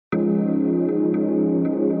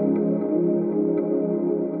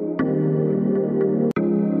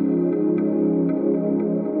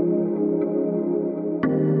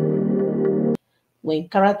when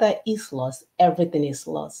character is lost, everything is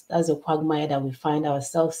lost. That's a quagmire that we find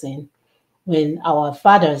ourselves in when our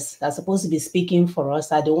fathers that are supposed to be speaking for us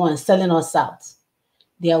are the ones selling us out.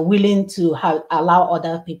 They are willing to allow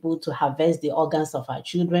other people to harvest the organs of our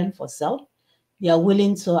children for sale. They are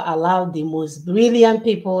willing to allow the most brilliant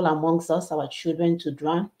people amongst us, our children, to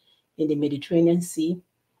drown in the Mediterranean Sea.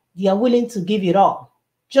 They are willing to give it all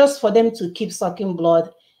just for them to keep sucking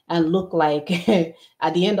blood and look like,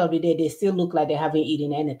 at the end of the day, they still look like they haven't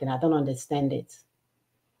eaten anything. I don't understand it.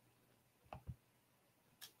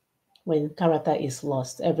 When character is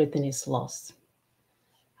lost, everything is lost.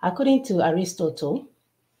 According to Aristotle,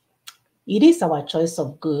 it is our choice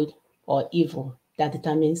of good or evil that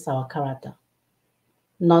determines our character,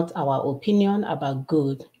 not our opinion about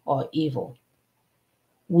good or evil.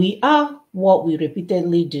 We are what we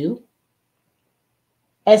repeatedly do.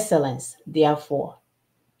 Excellence, therefore,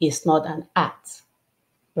 is not an act,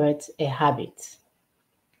 but a habit.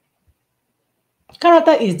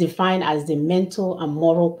 Character is defined as the mental and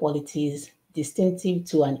moral qualities distinctive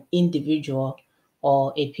to an individual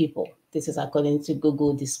or a people. This is according to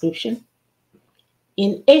Google description.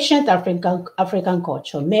 In ancient African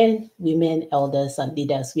culture, men, women, elders, and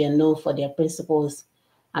leaders were known for their principles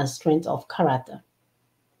and strength of character.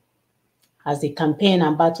 As the campaign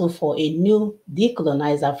and battle for a new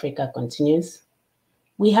decolonized Africa continues,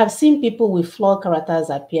 we have seen people with flawed characters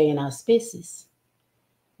appear in our spaces.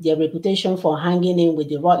 Their reputation for hanging in with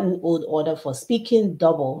the rotten old order for speaking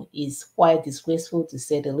double is quite disgraceful, to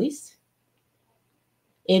say the least.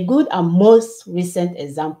 A good and most recent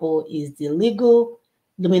example is the legal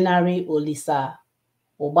luminary Olisa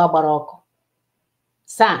Obabaroko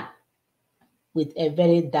San, with a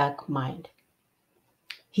very dark mind.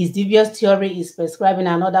 His devious theory is prescribing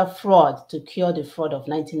another fraud to cure the fraud of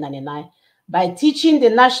 1999 by teaching the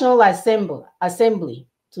National Assembly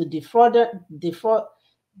to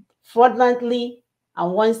fraudulently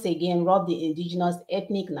and once again rob the indigenous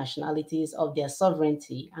ethnic nationalities of their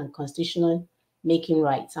sovereignty and constitutional making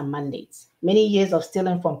rights and mandates. Many years of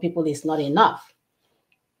stealing from people is not enough.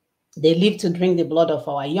 They live to drink the blood of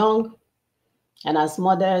our young, and as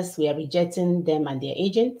mothers, we are rejecting them and their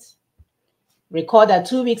agents. Recall that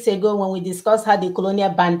 2 weeks ago when we discussed how the colonial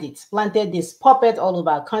bandits planted this puppet all over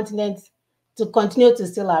our continent to continue to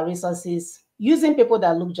steal our resources using people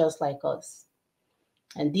that look just like us.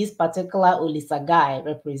 And this particular Olisa guy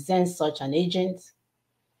represents such an agent,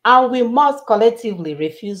 and we must collectively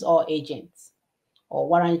refuse all agents or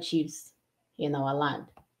warrant chiefs in our land.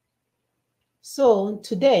 So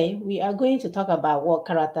today we are going to talk about what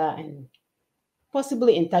character and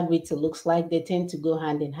possibly integrity looks like. They tend to go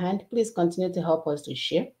hand in hand. Please continue to help us to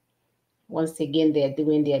share. Once again, they are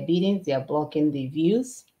doing their biddings. They are blocking the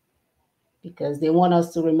views because they want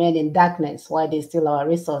us to remain in darkness while they steal our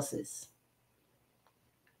resources.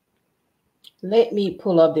 Let me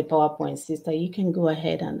pull up the PowerPoint, sister. You can go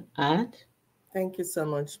ahead and add. Thank you so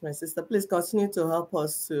much, my sister. Please continue to help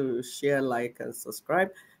us to share, like, and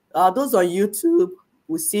subscribe. Those on YouTube,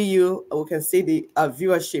 we see you. We can see the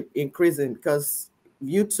viewership increasing because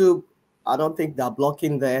YouTube, I don't think they're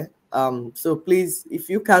blocking there. So please, if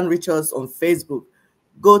you can reach us on Facebook,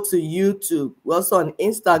 go to YouTube. We're also on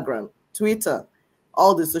Instagram, Twitter,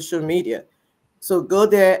 all the social media. So go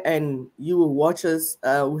there and you will watch us.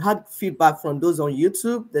 We had feedback from those on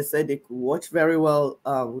YouTube. They said they could watch very well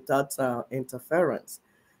without interference.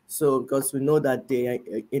 So because we know that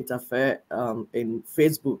they interfere in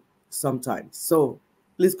Facebook sometimes. So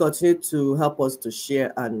please continue to help us to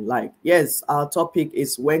share and like. Yes, our topic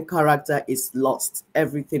is when character is lost,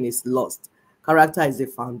 everything is lost. Character is the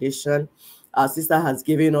foundation. Our sister has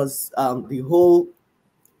given us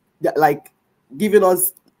giving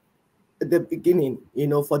us the beginning,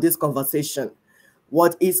 for this conversation.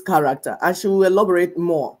 What is character? And she will elaborate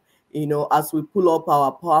more, as we pull up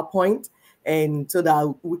our PowerPoint, and so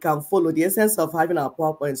that we can follow the essence of having our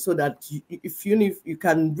PowerPoint, so that if you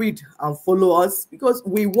can read and follow us, because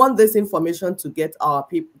we want this information to get our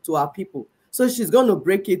people. So she's going to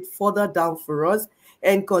break it further down for us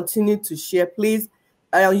and continue to share. Please,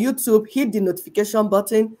 on YouTube, hit the notification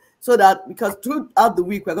button so that, because throughout the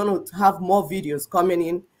week, we're going to have more videos coming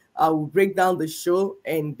in. I will break down the show,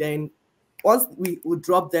 and then once we will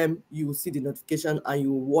drop them, you will see the notification and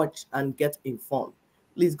you will watch and get informed.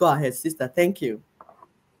 Please go ahead, sister. Thank you.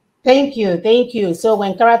 Thank you. Thank you. So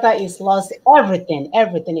when character is lost,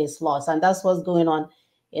 everything is lost. And that's what's going on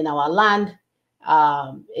in our land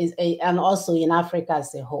and also in Africa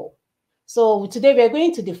as a whole. So today we're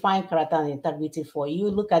going to define character and integrity for you,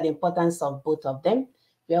 look at the importance of both of them.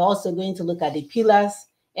 We're also going to look at the pillars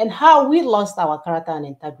and how we lost our character and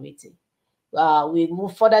integrity. We will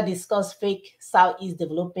further discuss fake Southeast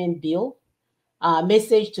Development Bill.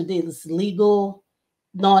 Message today is legal,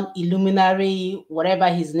 non-illuminary, whatever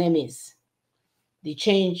his name is. The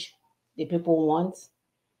change the people want.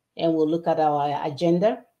 And we'll look at our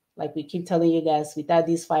agenda. Like we keep telling you guys, without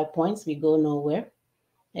these 5 points, we go nowhere.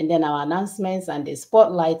 And then our announcements and the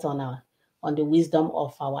spotlight on the wisdom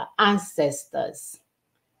of our ancestors.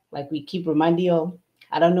 Like we keep reminding you,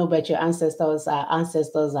 I don't know about your ancestors. Our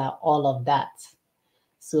ancestors are all of that.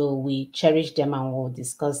 So we cherish them and we'll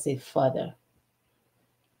discuss it further.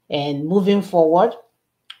 And moving forward,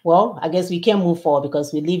 well, I guess we can move forward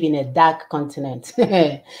because we live in a dark continent.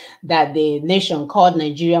 That the nation called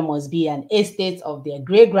Nigeria must be an estate of their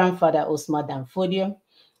great-grandfather Usman Dan Fodio,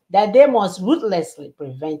 that they must ruthlessly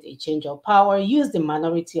prevent a change of power, use the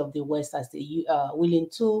minority of the West as the willing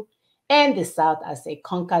tool, and the South as a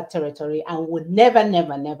conquered territory, and would never,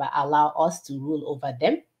 never, never allow us to rule over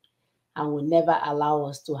them, and will never allow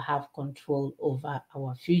us to have control over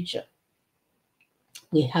our future.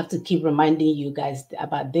 We have to keep reminding you guys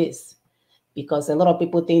about this, because a lot of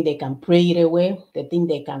people think they can pray it away. They think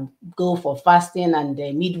they can go for fasting and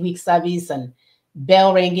the midweek service and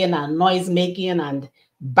bell ringing and noise making and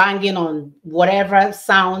banging on whatever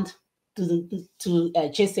sound to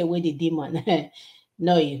chase away the demon.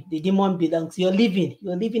 No, the demon belongs. You're living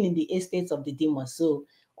in the estates of the demon. So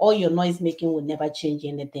all your noise making will never change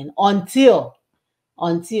anything until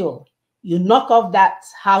you knock off that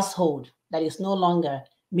household that is no longer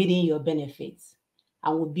meeting your benefits,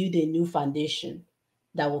 and will build a new foundation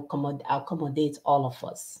that will accommodate all of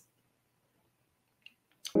us.